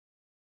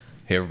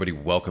Hey everybody,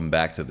 welcome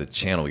back to the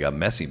channel. We got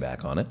Messi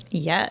back on it.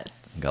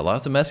 Yes. Got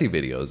lots of Messi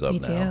videos up We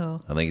now.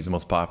 do. I think he's the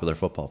most popular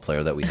football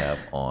player that we have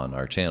on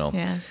our channel.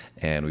 Yeah.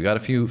 And we got a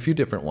few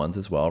different ones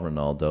as well,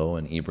 Ronaldo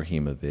and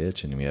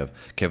Ibrahimovic, and we have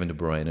Kevin De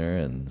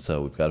Bruyne, and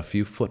so we've got a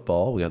few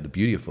football. We have the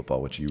beauty of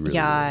football, which you really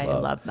I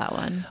love. love that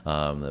one.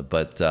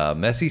 But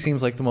Messi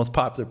seems like the most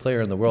popular player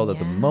in the world at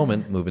the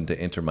moment, moving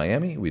to Inter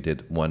Miami. We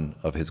did one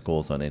of his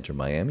goals on Inter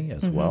Miami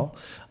as well.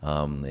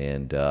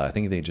 And I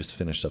think they just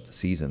finished up the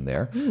season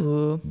there.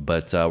 Ooh.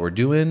 But we're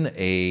doing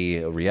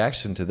a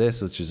reaction to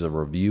this, which is a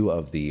review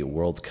of the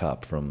World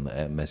Cup from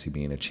Messi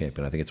being a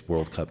champion. I think it's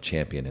World Cup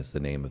Champion is the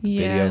name of the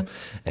video.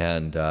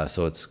 And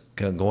so it's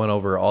going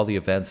over all the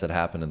events that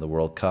happened in the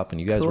World Cup. And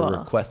you guys were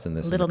requesting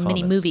this in the comments.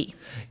 Little mini movie.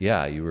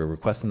 Yeah, you were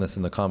requesting this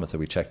in the comments that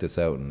we check this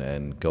out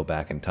and go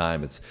back in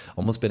time. It's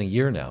almost been a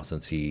year now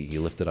since he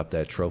lifted up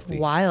that trophy.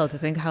 Wild to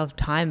think how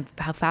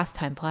fast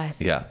time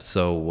flies. Yeah,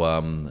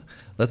 so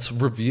let's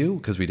review,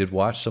 because we did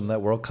watch some of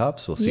that World Cup,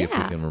 so we'll see if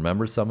we can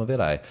remember some of it.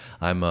 I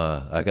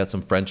got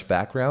some French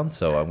background,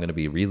 so I'm going to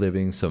be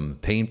reliving some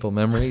painful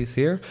memories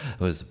here. It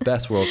was the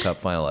best World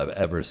Cup final I've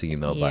ever seen,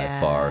 though, by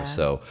far.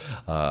 So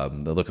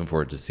looking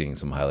forward to seeing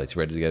some highlights. You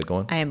ready to get it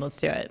going? I am. Let's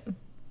do it.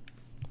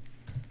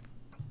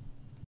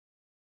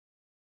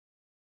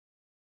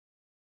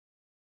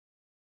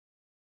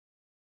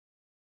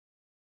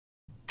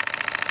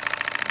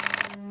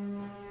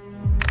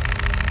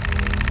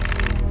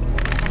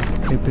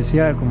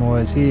 Especial, como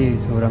vos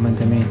decís,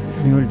 seguramente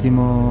mi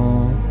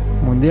último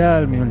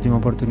mundial, mi última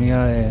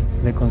oportunidad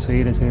de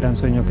conseguir ese gran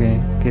sueño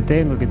que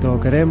tengo y que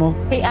todos queremos.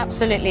 He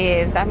absolutely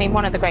is. I mean,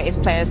 one of the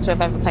greatest players to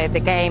have ever played the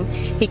game.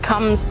 He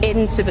comes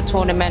into the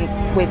tournament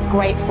with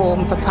great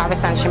form for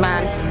Paris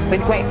Saint-Germain,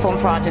 with great form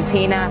for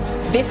Argentina.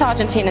 This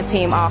Argentina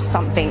team are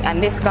something,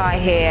 and this guy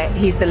here,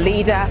 he's the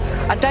leader.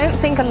 I don't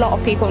think a lot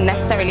of people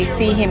necessarily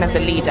see him as a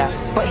leader,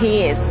 but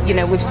he is. You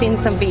know, we've seen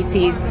some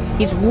BTs.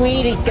 He's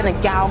really going to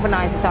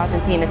galvanize this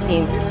Argentina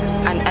team,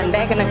 and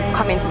they're going to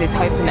come into this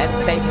hoping that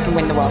they can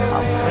win the World Cup.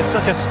 It's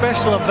such a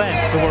special event,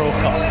 the World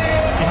Cup.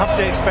 You have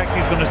to expect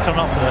he's going to turn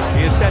up for this.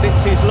 He has said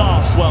it's his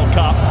last World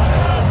Cup.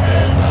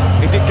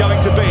 Is it going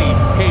to be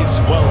his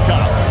World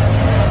Cup?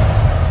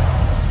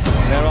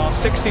 There are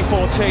 64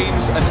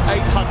 teams and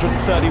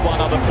 831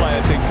 other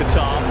players in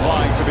Qatar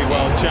vying to be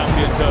world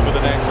champions over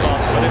the next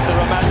month. But if the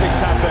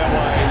Romantics have their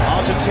way,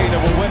 Argentina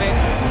will win it,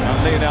 and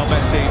Lionel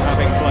Messi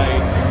having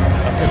played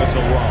a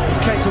pivotal role. He's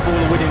capable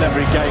of winning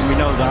every game, we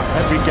know that.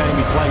 Every game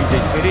he plays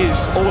in. It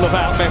is all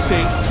about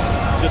Messi.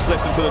 Just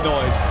listen to the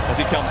noise as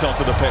he comes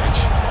onto the pitch.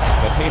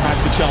 But he has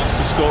the chance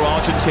to score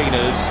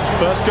Argentina's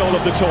first goal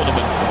of the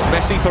tournament. It's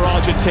Messi for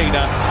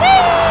Argentina.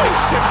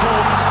 It's simple,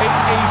 it's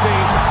easy,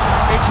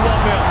 it's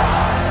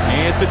 1-0.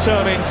 He is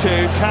determined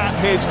to cap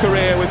his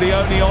career with the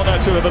only honour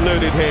to have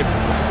eluded him.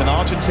 This is an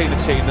Argentina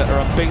team that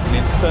are unbeaten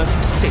in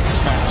 36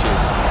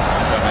 matches.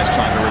 Gomez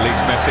trying to release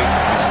Messi.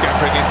 He's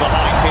scampering in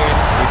behind here.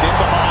 He's in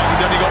behind.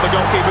 He's only got the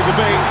goalkeeper to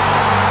beat.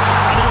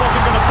 And he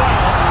wasn't going to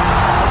foul.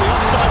 But the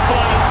offside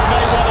flag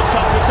may well have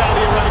come to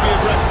Saudi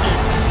Arabia's rescue.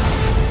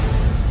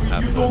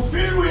 You don't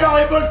feel we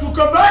are able to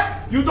come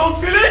back? You don't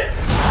feel it?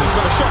 He's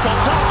got a shot on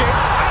target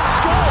and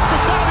scored for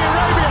Saudi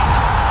Arabia.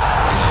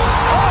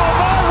 Oh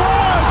my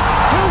word!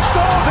 Who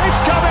saw this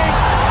coming?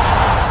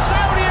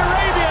 Saudi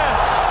Arabia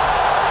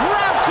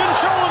grab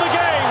control of the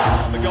game.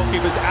 The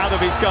goalkeeper's out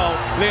of his goal.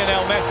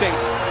 Lionel Messi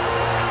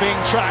being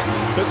tracked,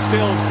 but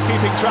still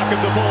keeping track of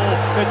the ball.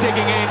 They're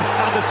digging in.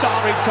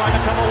 Al-Dasari's trying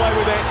to come away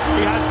with it.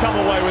 He has come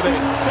away with it.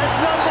 There's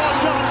no more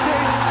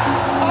chances.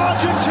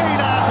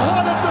 Argentina,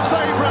 one of the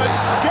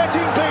favourites,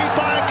 getting beat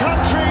by a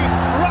country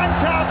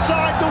ranked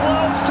outside the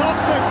world's top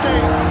 50.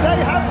 They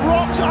have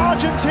rocked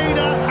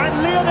Argentina,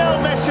 and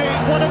Lionel Messi,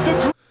 one of the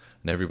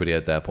And everybody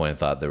at that point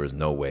thought there was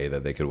no way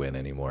that they could win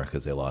anymore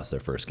because they lost their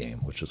first game,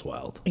 which was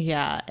wild.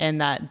 Yeah,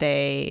 and that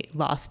they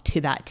lost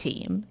to that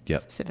team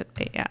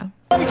specifically,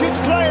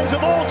 greatest players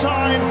of all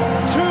time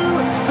to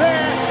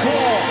their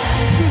core.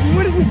 Excuse me,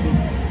 where is Messi?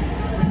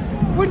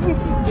 Where is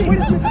Messi? Where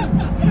is Messi?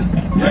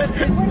 Where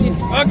is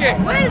Messi? Okay.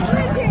 Where is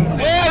Messi?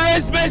 Where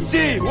is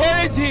Messi?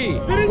 Where is he?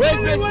 Where's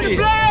Messi?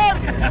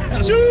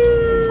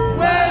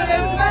 Where is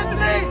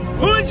Messi?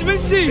 Who is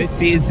Messi?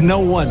 Messi is no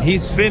one.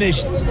 He's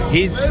finished.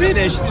 He's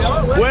finished.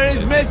 Where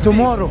is Messi?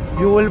 Tomorrow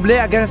you will play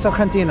against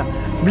Argentina.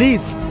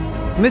 Please,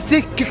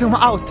 Messi, kick him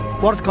out.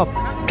 World Cup.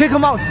 Kick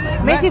him out.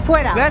 Messi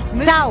fuera. Yes,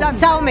 Messi Ciao. done.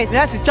 Ciao, Messi.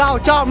 Yes, ciao,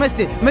 ciao,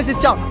 Messi. Messi,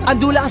 ciao.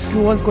 And we'll ask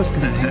you one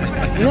question.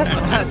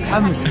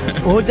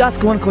 We'll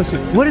ask one question.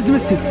 Where is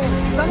Messi?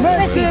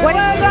 Messi, where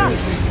is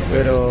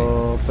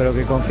Messi? Pero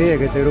que confíe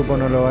que este grupo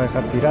no lo va a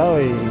dejar tirado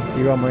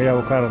y vamos a ir a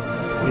buscar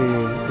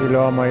y lo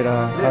vamos a ir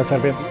a hacer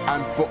bien.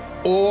 And for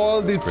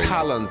all the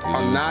talent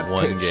on that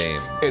one pitch,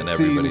 game, it and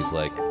everybody's seems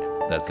like,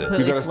 That's it.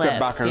 We've got to step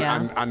back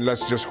and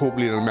let's just hope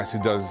Lionel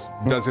Messi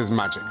does his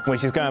magic.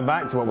 Which is going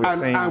back to what we've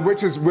seen. And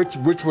which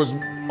was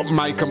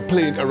my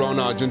complaint around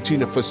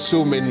Argentina for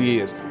so many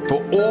years.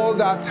 For all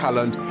that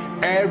talent,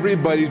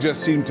 everybody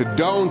just seemed to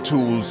down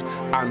tools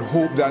and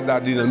hope that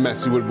Lionel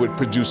Messi would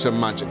produce some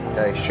magic.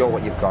 Show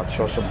what you've got,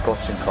 show some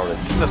guts and courage.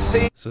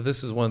 So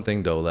this is one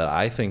thing, though, that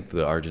I think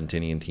the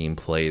Argentinian team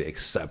played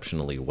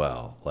exceptionally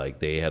well. Like,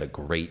 they had a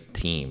great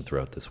team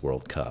throughout this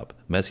World Cup.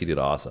 Messi did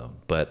awesome,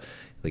 but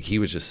like he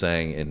was just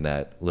saying in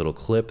that little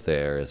clip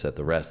there is that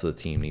the rest of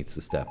the team needs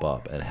to step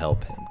up and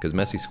help him, because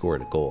Messi scored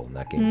a goal in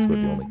that game. He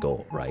scored the only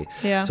goal, right?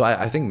 Yeah. So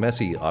I think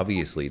Messi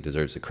obviously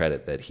deserves the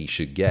credit that he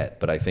should get,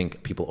 but I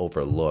think people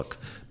overlook,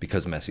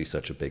 because Messi's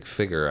such a big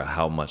figure,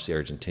 how much the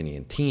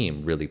Argentinian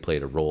team really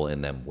played a role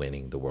in them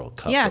winning the World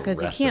Cup. Yeah,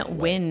 because you can't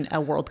win a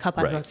World Cup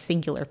as a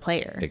singular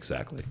player.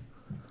 Exactly.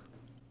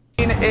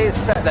 Is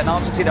set, then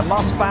Argentina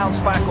must bounce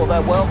back or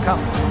their World Cup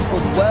will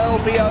well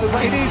be over.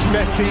 It is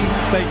Messi.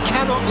 They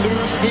cannot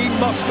lose. He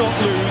must not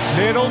lose.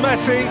 Lionel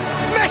Messi.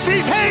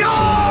 Messi's hit.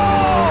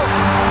 Oh!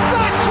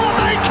 That's what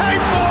they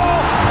came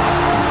for!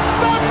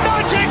 The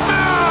Magic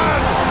Man!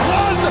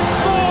 One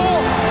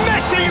more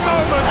Messi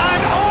moment,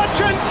 and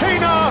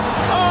Argentina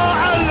are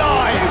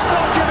alive. He's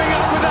not giving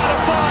up without a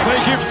fight.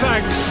 They give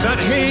thanks that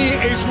he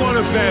is one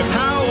of them.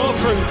 How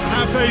often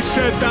have they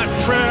said that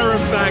prayer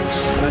of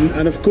thanks?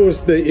 And of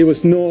course, it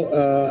was not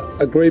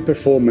a great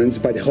performance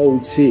by the whole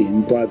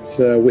team, but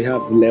we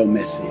have Leo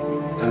Messi,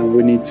 and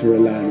we need to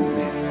rely on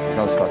him. You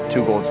know, he's got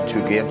 2 goals in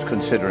 2 games,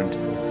 considering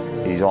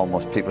he's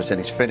almost, people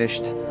saying he's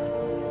finished.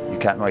 You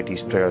can't write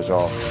these players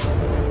off.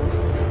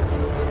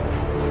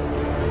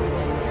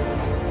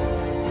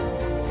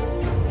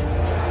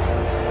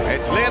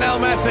 It's Lionel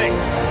Messi,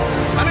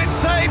 and it's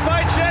saved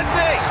by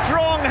Chesney.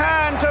 Strong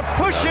hand to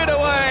push it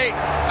away,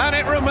 and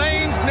it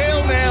remains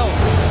 0-0.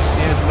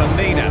 Here's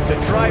Lamina to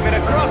drive it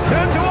across,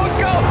 turn towards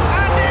goal,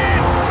 and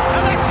in!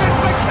 Alexis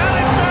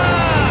McAllister!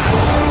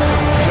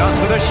 Chance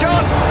for the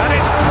shot, and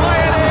it's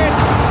fired in!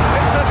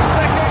 It's a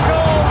second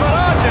goal for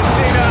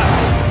Argentina.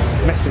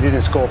 Messi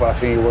didn't score, but I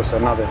think it was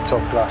another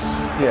top-class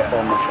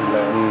performance from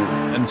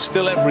Leo. And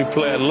still every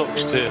player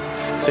looks to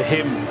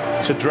him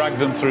to drag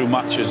them through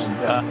matches.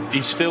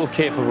 He's still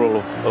capable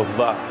of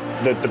that.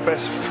 The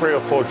best 3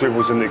 or 4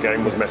 dribbles in the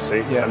game was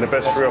Messi, and the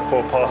best 3 or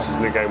 4 passes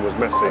in the game was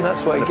Messi. And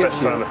that's what he gives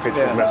you. The best player on the pitch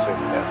was Messi.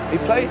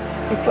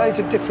 Yeah. He plays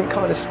a different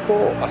kind of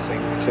sport, I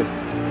think,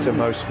 to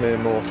most mere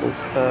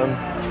mortals.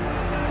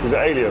 He's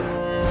an alien.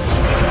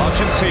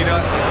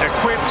 Argentina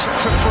equipped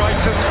to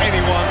frighten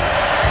anyone.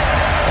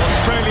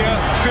 Australia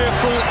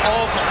fearful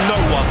of no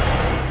one.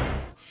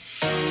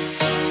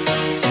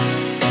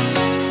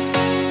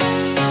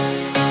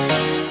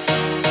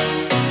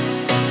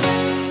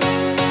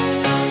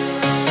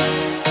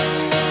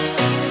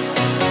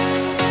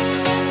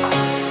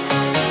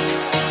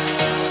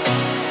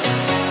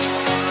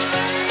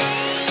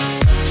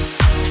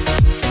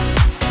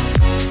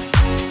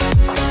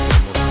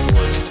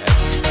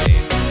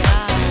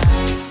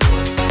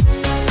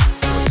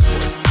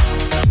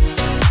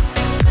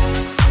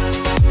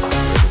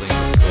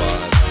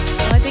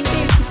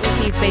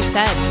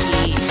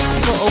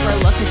 People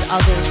overlook his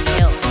other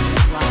skills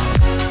as well.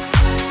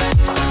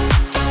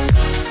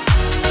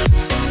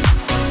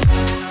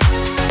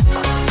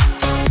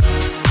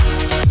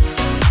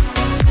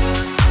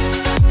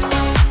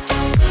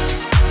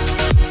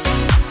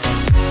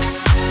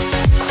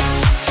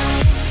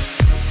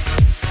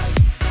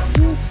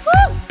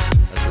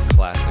 That's a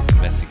classic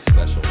Messi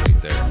special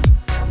right there.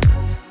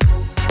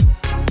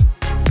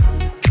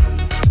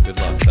 Good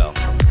luck, pal.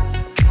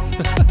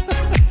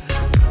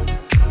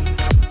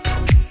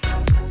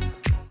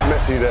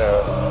 Messi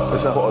there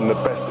has put on the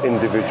best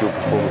individual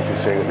performance we've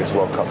seen at this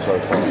World Cup so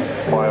far,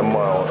 by a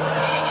mile.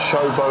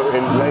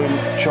 Showboating,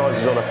 laying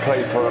charges on a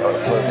plate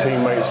for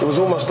teammates. It was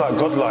almost like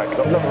godlike.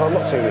 I've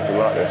not seen anything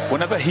like this.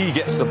 Whenever he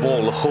gets the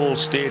ball, the whole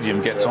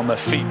stadium gets on their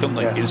feet, don't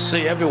they? You can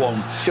see everyone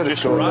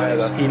just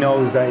rise. He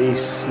knows that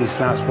it's his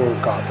last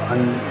World Cup,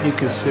 and you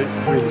can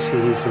really see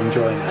he's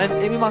enjoying it. And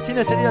Emi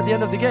Martinez said it at the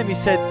end of the game. He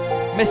said,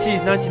 Messi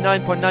is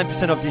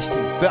 99.9% of this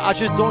team, but I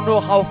just don't know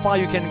how far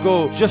you can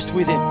go just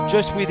with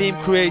him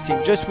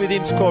creating, just with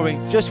him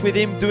scoring, just with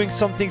him doing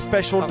something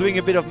special, doing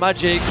a bit of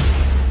magic.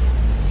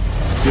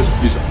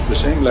 He's the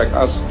same like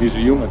us, he's a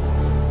human.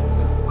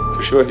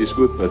 For sure he's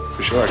good, but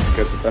for sure he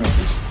gets the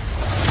penalties.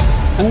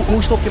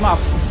 Hoe stop je hem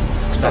af?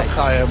 Dat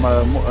ga je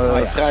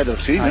hem vrijdag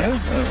zien.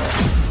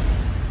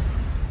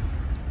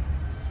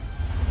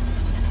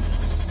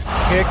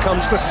 Here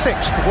comes the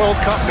 6th World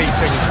Cup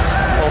meeting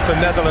of the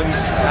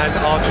Netherlands and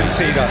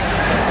Argentina.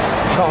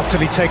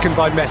 Craftily taken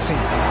by Messi.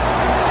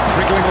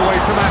 Wriggling away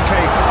from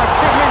Ake and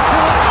fiddling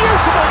through a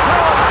beautiful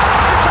pass.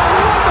 It's a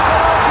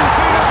wonderful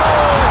Argentina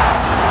goal.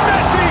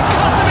 Messi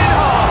cut them in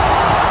half.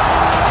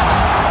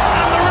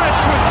 And the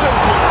rest was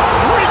simple.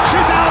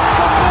 Reaches out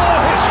for more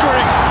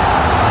history.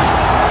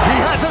 He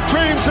has a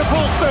dream to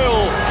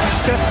fulfill.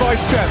 Step by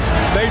step,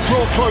 they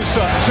draw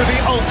closer to the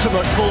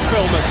ultimate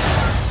fulfillment.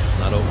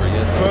 Not over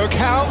yet.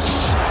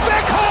 Berghaus,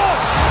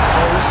 Weghorst!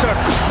 There was a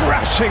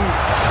crashing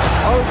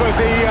over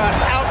the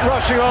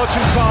outrushing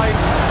Argentine.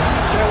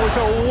 There was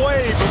a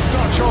wave of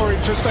Dutch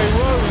orange as they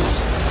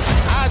rose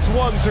as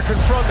one to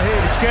confront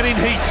him. It's getting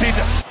heated.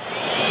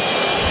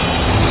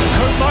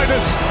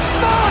 Minus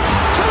start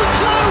 2-2.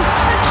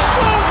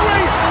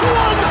 Extraordinary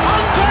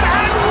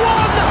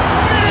 101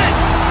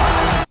 minutes.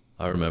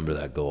 I remember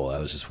that goal.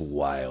 That was just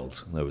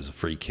wild. That was a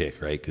free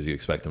kick, right? Because you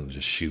expect them to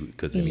just shoot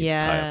because they need to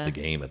tie up the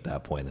game at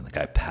that point, and the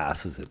guy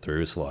passes it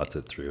through, slots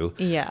it through.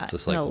 Yeah, it's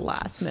just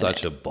like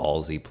such a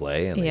ballsy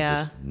play, and they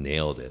just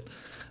nailed it.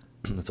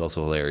 It's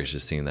also hilarious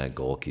just seeing that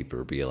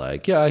goalkeeper be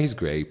like, yeah, he's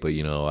great, but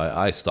you know,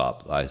 I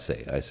stopped. I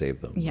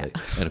saved them. Yeah. Like,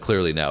 and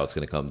clearly now it's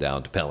going to come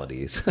down to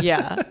penalties.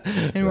 Yeah.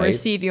 And we'll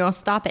see if you're going to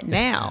stop it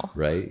now.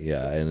 Right.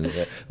 Yeah. And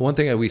one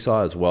thing that we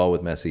saw as well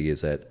with Messi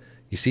is that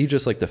you see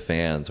just like the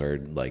fans are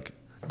like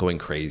going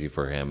crazy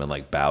for him and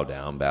like bow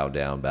down, bow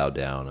down, bow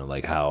down, and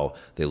like how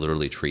they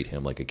literally treat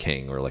him like a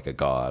king or like a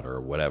god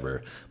or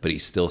whatever, but he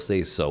still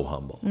stays so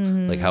humble.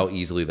 Like how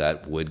easily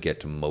that would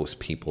get to most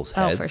people's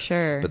heads. Oh, for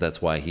sure. But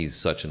that's why he's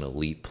such an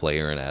elite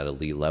player and at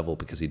elite level,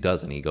 because he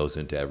doesn't. He goes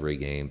into every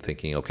game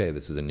thinking, okay,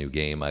 this is a new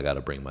game, I got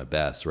to bring my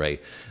best,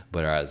 right?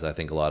 But as I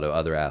think a lot of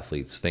other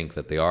athletes think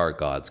that they are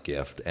God's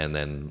gift, and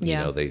then you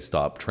know they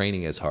stop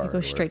training as hard. It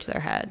goes straight to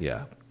their head.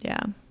 Yeah.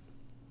 Yeah.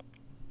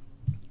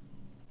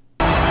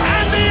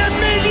 The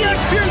immediate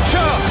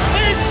future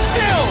is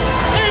still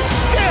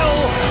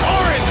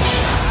orange.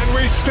 And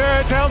we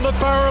stare down the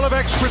barrel of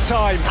extra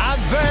time,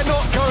 and they're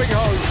not going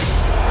home.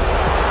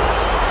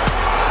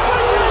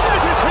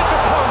 Fernandez has hit the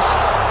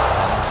post.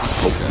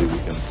 Hopefully we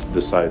can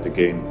decide the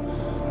game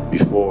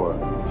before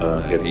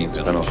getting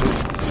into penalty.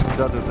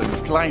 Dat het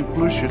een klein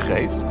plusje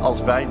geeft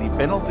als wij die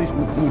penalties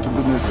moeten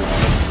benutten.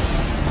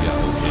 Ja,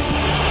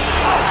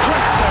 oh,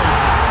 great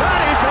save.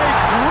 That is a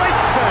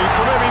great save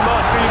from Emi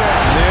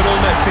Martinez. Lionel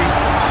Messi,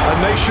 a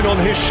nation on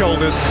his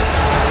shoulders.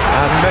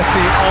 And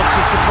Messi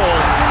answers the call.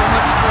 So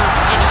much for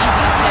an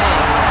easy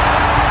save.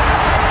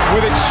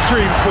 With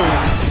extreme cool.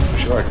 For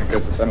sure I can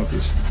get the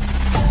penalties.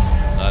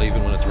 Not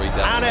even when it's right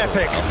down. An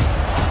epic.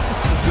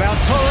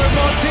 Lautaro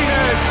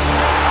Martinez.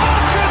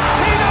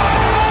 Argentina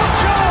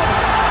Ocho.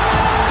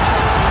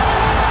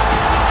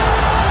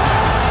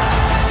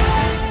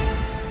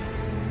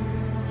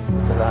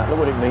 Look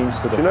what it means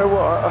to them. Do you know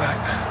what?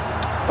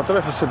 I don't know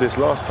if I said this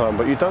last time,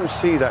 but you don't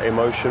see that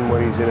emotion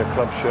when he's in a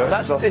club shirt.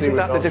 Isn't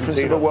that the difference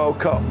of a World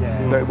Cup?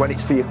 Yeah. But when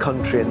it's for your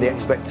country and the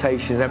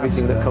expectation and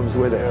everything that comes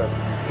with it. Yeah.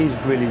 He's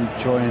really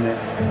enjoying it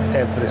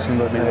every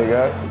single minute. There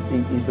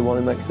you go. He's the one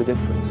who makes the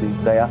difference.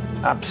 They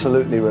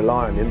absolutely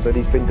rely on him, but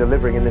he's been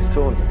delivering in this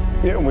tournament.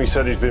 Yeah, and we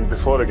said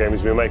before the game,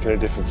 he's been making a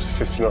difference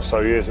for 15 or so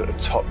years at the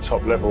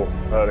top level,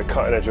 the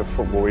cutting edge of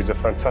football. He's a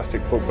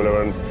fantastic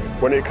footballer, and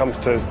when it comes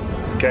to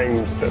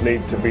games that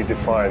need to be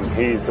defined,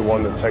 he's the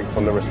one that takes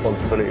on the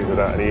responsibilities of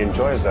that, and he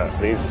enjoys that.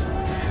 And he's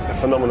a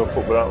phenomenal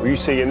footballer. You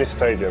see in this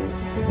stadium,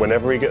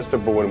 whenever he gets the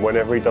ball and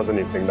whenever he does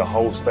anything, the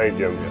whole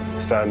stadium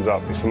stands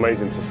up. It's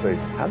amazing to see.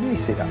 How did he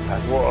see that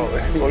pass?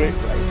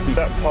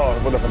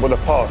 The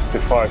pass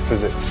defies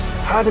physics.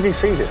 How did he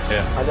see this?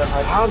 Yeah.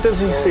 How does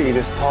he see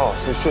this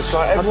pass? It's just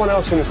like everyone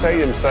else in the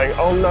stadium saying,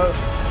 oh no,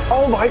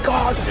 oh my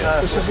God.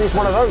 Yeah. It's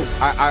one of those.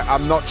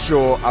 I'm not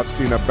sure I've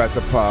seen a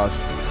better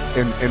pass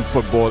in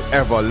football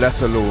ever,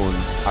 let alone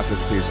at a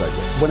stage like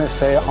this. When I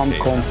say I'm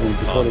confident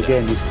before the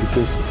game, it's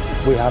because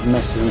we have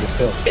Messi in the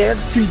field.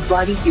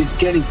 Everybody is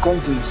getting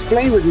confidence.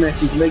 Playing with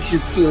Messi makes you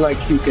feel like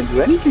you can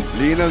do anything.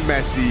 Lionel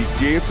Messi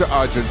gave to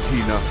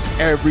Argentina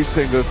every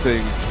single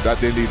thing that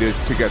they needed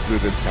to get through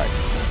this time.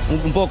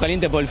 Un poco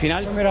caliente por el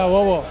final. ¿Qué mira,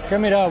 bobo? ¿Qué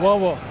mira,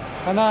 bobo?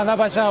 Anda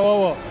para allá,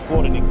 bobo.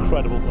 What an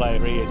incredible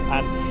player he is,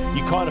 and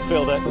you kind of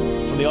feel that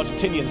from the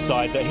Argentinian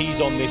side that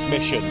he's on this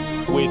mission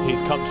with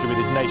his country, with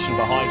his nation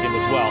behind him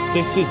as well.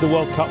 This is the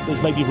World Cup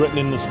that's maybe written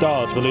in the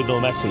stars for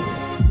Lionel Messi.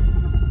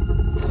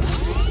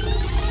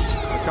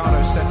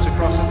 Ricardo steps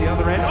across at the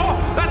other end. Oh,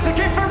 that's a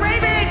gift for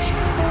Rebic,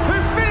 who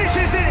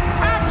finishes it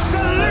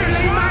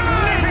absolutely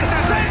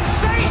magnificent.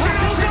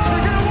 Sensational touch,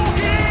 we're going to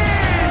walk in.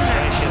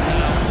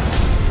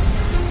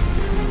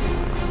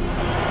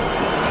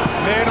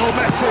 Lionel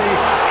Messi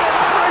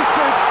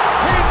embraces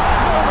his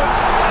moment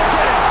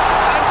again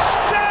and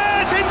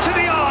stares into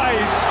the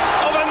eyes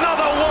of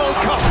another World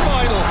Cup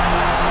final.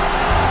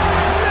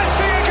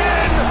 Messi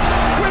again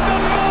with the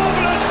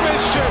marvellous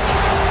mischief,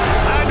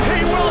 and he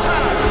will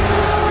have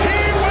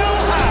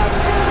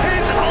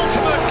his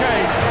ultimate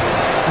game.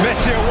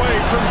 Messi away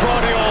from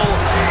Guardiola,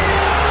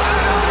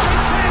 and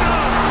Argentina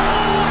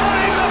all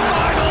but in the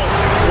final.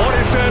 What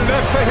is there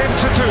left for him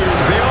to do?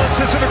 The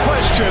answer to the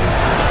question: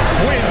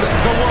 win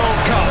the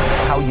World Cup.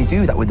 How you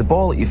do that with the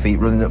ball at your feet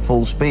running at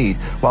full speed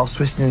while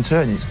twisting and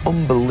turning, it's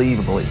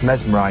unbelievable, it's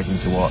mesmerizing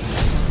to watch.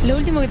 Lo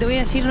último que te voy a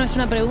decir no es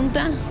una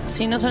pregunta,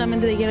 sino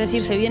solamente te quiero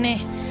decir, se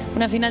viene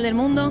una final del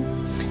mundo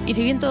y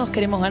si bien todos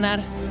queremos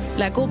ganar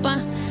la Copa,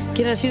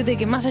 quiero decirte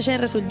que más allá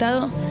del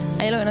resultado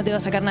hay algo que no te va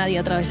a sacar nadie.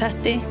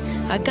 Atravesaste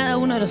a cada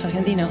uno de los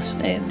argentinos,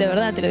 de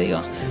verdad te lo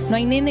digo. No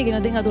hay nene que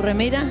no tenga tu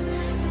remera,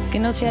 que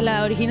no sea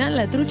la original,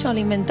 la trucha o la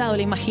inventada o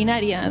la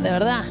imaginaria, de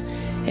verdad.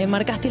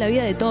 marcaste la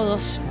vida de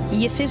todos.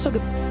 Y es eso que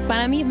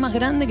para mí es más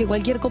grande que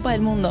cualquier Copa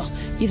del Mundo.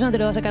 Y eso no te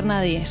lo va a sacar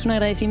nadie. Es un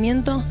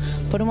agradecimiento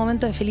por un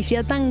momento de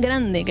felicidad tan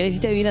grande que le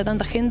hiciste vivir a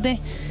tanta gente,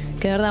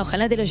 que de verdad,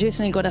 ojalá te lo lleves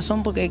en el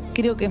corazón, porque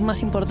creo que es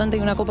más importante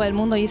que una Copa del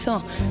Mundo, y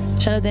eso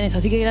ya lo tenés.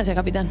 Así que gracias,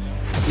 capitán.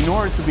 In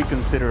order to be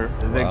considered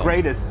the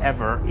greatest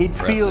ever, it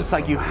feels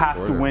like you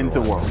have to win the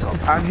World Cup.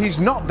 And he's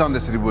not done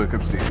this at the World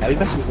Cup stage. I mean,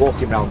 Messi was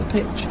walking around the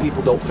pitch.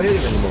 People don't feel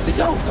him anymore. They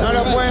don't. No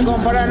lo pueden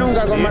comparar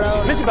nunca con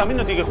Maradona. Messi para mí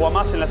no tiene que jugar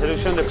más en la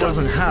selección de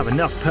Doesn't have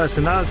enough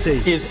personality.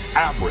 Is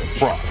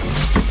average.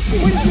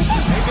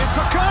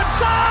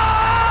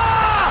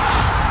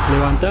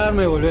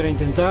 Levantarme, volver a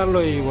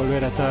intentarlo y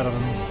volver a estar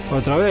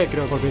otra vez,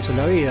 creo, porque eso es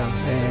la vida.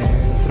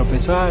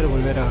 Tropezar,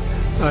 volver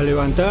a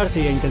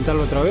levantarse y a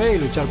intentarlo otra vez y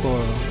luchar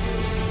por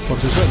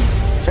su sueño.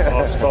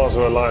 Stars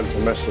are aligned for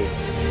Messi.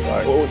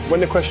 Like, when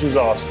the question's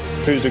asked,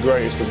 who's the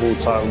greatest of all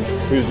time,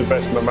 who's the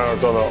best,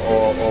 Maradona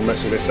or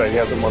Messi, they say he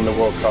hasn't won the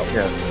World Cup.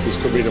 Yeah. This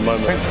could be the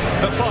moment.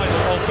 The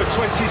final of the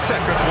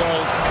 22nd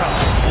World Cup.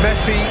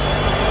 Messi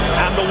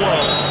and the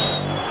world.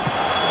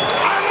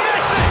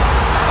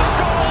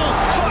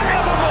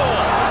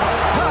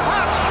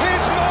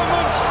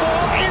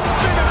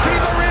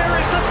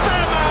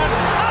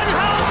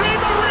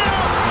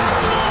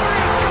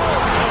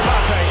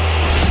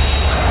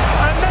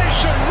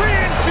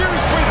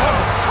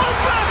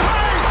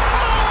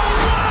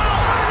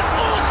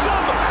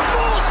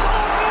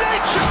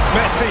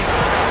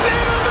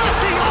 Lionel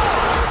Messi!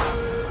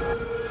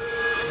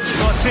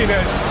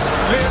 Martinez,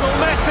 Lionel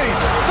Messi,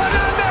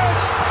 Fernandez,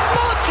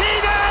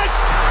 Martinez,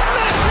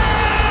 Messi!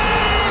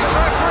 The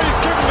referee's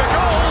given the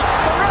goal,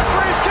 the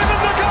referee's given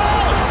the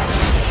goal!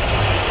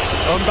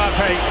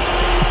 Mbappe,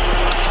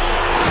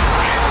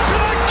 into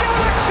the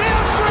galaxy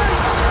of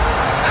greats,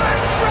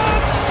 and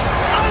France,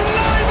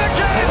 alive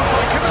again!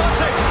 By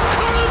Canate,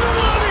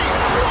 Colomani,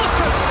 what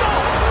a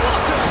stop,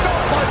 what a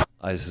stop!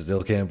 I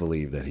still can't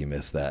believe that he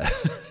missed that.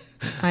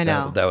 I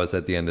know. That was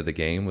at the end of the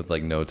game with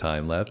like no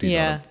time left. He's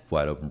on a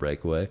wide open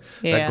breakaway.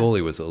 Yeah. That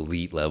goalie was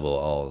elite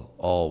level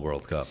all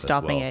World Cup.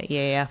 Stopping as well. it,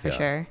 yeah, for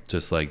sure.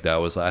 Just like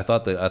that was, I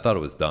thought it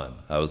was done.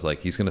 I was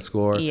like, he's gonna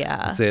score. Yeah.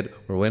 That's it.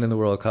 We're winning the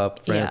World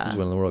Cup. France is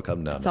winning the World Cup.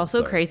 No, it's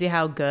also crazy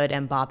how good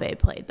Mbappe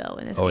played though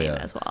in this game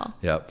as well.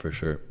 Yeah, for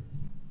sure.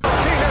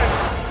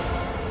 Martinez.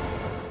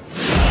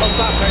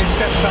 Mbappe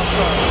steps up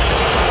first,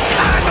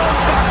 and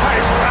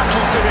Mbappe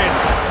rattles it in.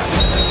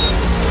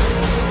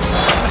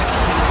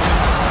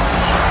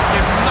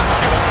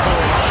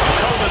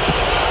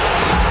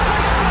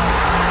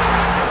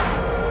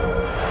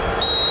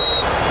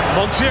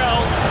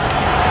 Montiel.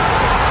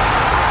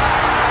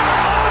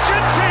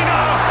 Argentina,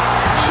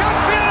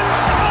 champions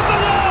of the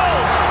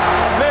world.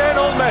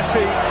 Lionel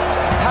Messi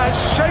has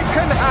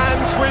shaken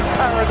hands with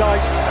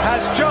paradise,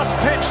 has just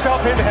pitched up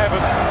in heaven.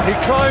 He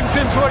climbs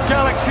into a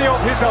galaxy of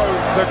his own,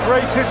 the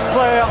greatest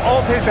player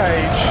of his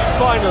age.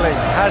 Finally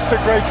has the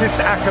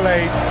greatest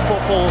accolade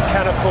football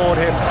can afford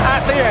him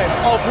at the end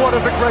of one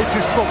of the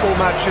greatest football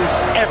matches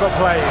ever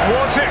played.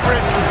 Was it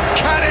written?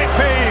 Can it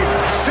be?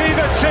 See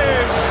the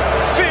tears,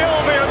 feel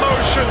the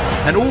emotion.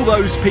 And all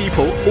those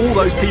people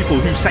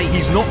who say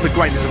he's not the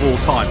greatest of all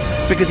time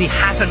because he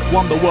hasn't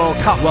won the World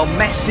Cup. Well,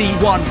 Messi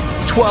won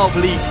 12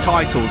 league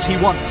titles, he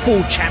won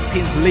 4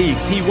 Champions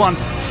Leagues, he won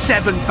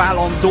 7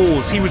 Ballon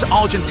d'Ors, he was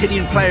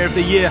Argentinian Player of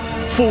the Year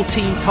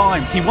 14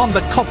 times, he won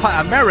the Copa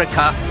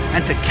America,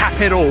 and to cap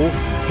it all,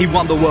 he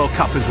won the World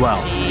Cup as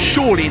well.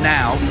 Surely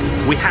now,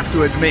 we have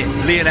to admit,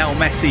 Lionel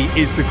Messi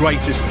is the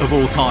greatest of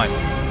all time.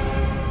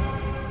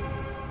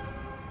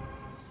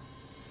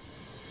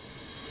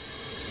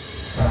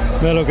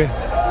 Veo lo que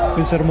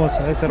es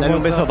hermosa, es hermosa. Dale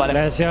un beso para...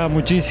 La deseaba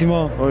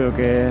muchísimo, obvio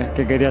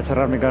que quería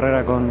cerrar mi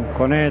carrera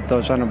con esto,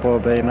 ya no puedo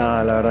pedir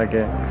nada, la verdad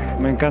que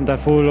me encanta el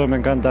fútbol, me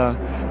encanta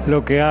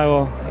lo que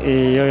hago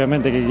y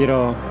obviamente que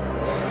quiero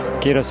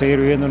seguir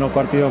viviendo unos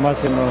partidos más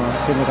siendo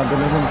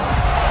campeón del mundo.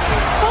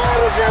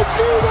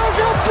 ¡Argentina,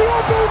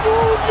 campeón del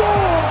mundo!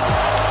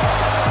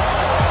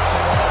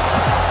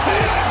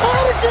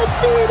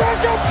 ¡Argentina,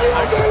 campeón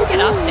del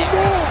mundo!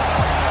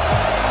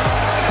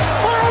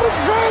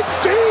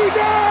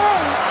 ¡Argentina!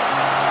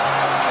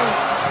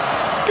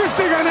 ¡Que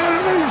se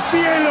ganaron el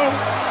cielo!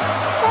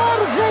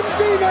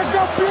 ¡Argentina,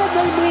 campeón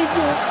del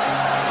mundo!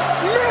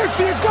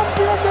 ¡Messi,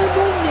 campeón del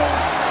mundo!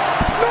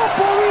 No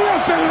podía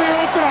ser de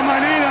otra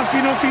manera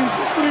sino sin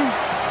sufrir.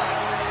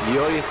 Y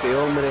hoy este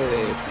hombre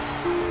de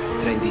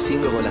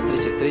 35 con las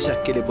 3 estrellas,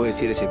 ¿qué le puede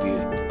decir a ese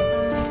pibe?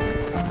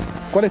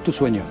 ¿Cuál es tu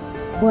sueño?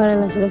 Jugar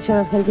en la selección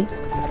argentina.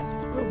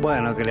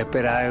 Bueno, que le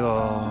espera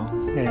algo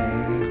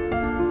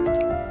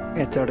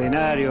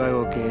extraordinario,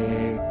 algo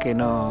que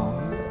no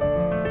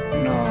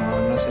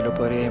se lo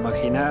podría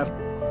imaginar,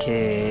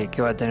 que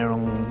va a tener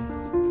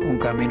un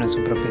camino en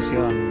su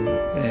profesión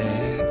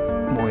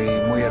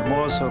muy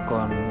hermoso,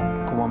 con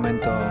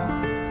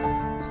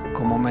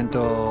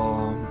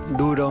momento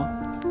duro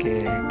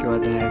que va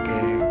a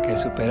tener que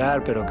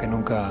superar, pero que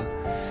nunca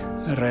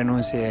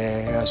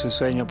renuncie a su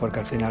sueño, porque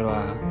al final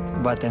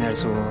va a tener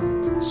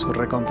su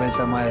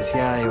recompensa más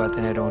deseada y va a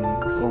tener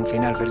un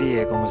final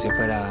feliz, como si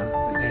fuera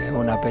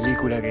una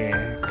película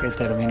que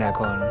termina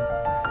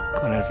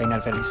con el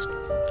final feliz.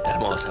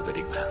 Hermosa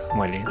película.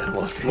 Muy linda.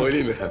 Hermosa. Muy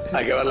linda.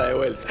 Hay que verla de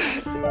vuelta.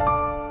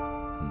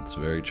 It's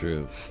very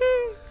true.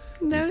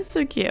 That was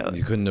so cute.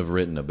 You couldn't have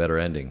written a better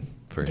ending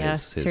for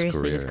his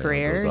career. His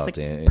career is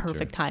like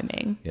perfect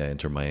timing. Yeah,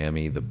 Inter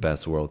Miami, the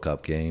best World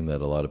Cup game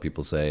that a lot of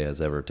people say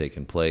has ever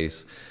taken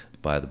place,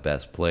 by the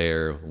best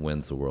player,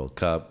 wins the World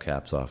Cup,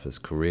 caps off his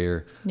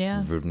career.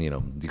 Yeah. You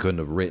know, you couldn't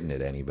have written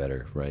it any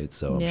better, right?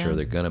 So I'm sure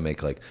they're going to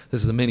make, like,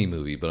 this is a mini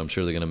movie, but I'm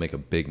sure they're going to make a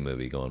big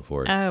movie going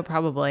forward. Oh,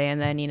 probably.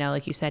 And then, you know,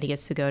 like you said, he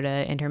gets to go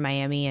to Inter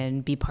Miami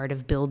and be part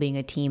of building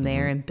a team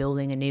there and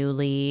building a new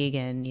league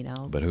and, you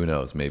know. But who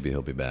knows? Maybe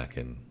he'll be back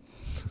in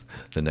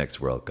the next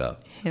World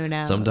Cup. Who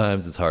knows?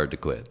 Sometimes it's hard to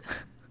quit.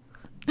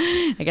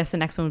 I guess the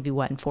next one would be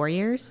what, in 4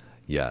 years?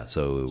 Yeah,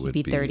 so it would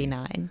be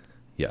 39.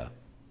 Yeah.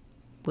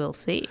 We'll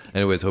see.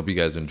 Anyways, hope you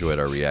guys enjoyed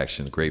our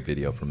reaction. Great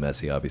video from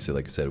Messi. Obviously,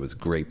 like I said, it was a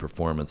great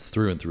performance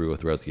through and through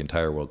throughout the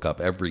entire World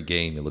Cup. Every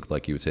game, it looked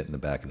like he was hitting the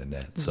back of the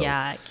net. So,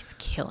 yeah, he's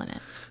killing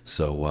it.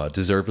 So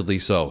deservedly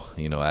so.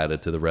 You know,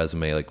 added to the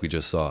resume like we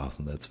just saw.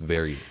 That's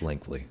very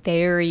lengthy.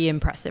 Very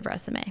impressive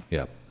resume.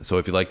 Yeah. So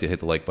if you'd like to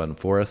hit the like button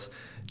for us,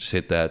 just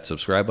hit that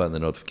subscribe button, the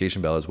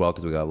notification bell as well,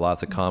 because we got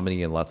lots of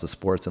comedy and lots of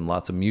sports and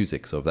lots of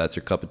music. So if that's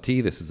your cup of tea,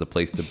 this is the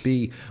place to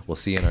be. We'll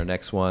see you in our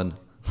next one.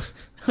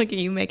 Look at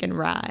you making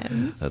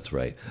rhymes. That's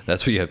right.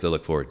 That's what you have to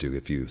look forward to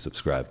if you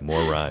subscribe.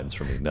 More rhymes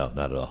from me. No,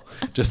 not at all.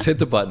 Just hit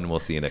the button. We'll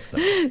see you next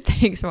time.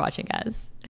 Thanks for watching, guys.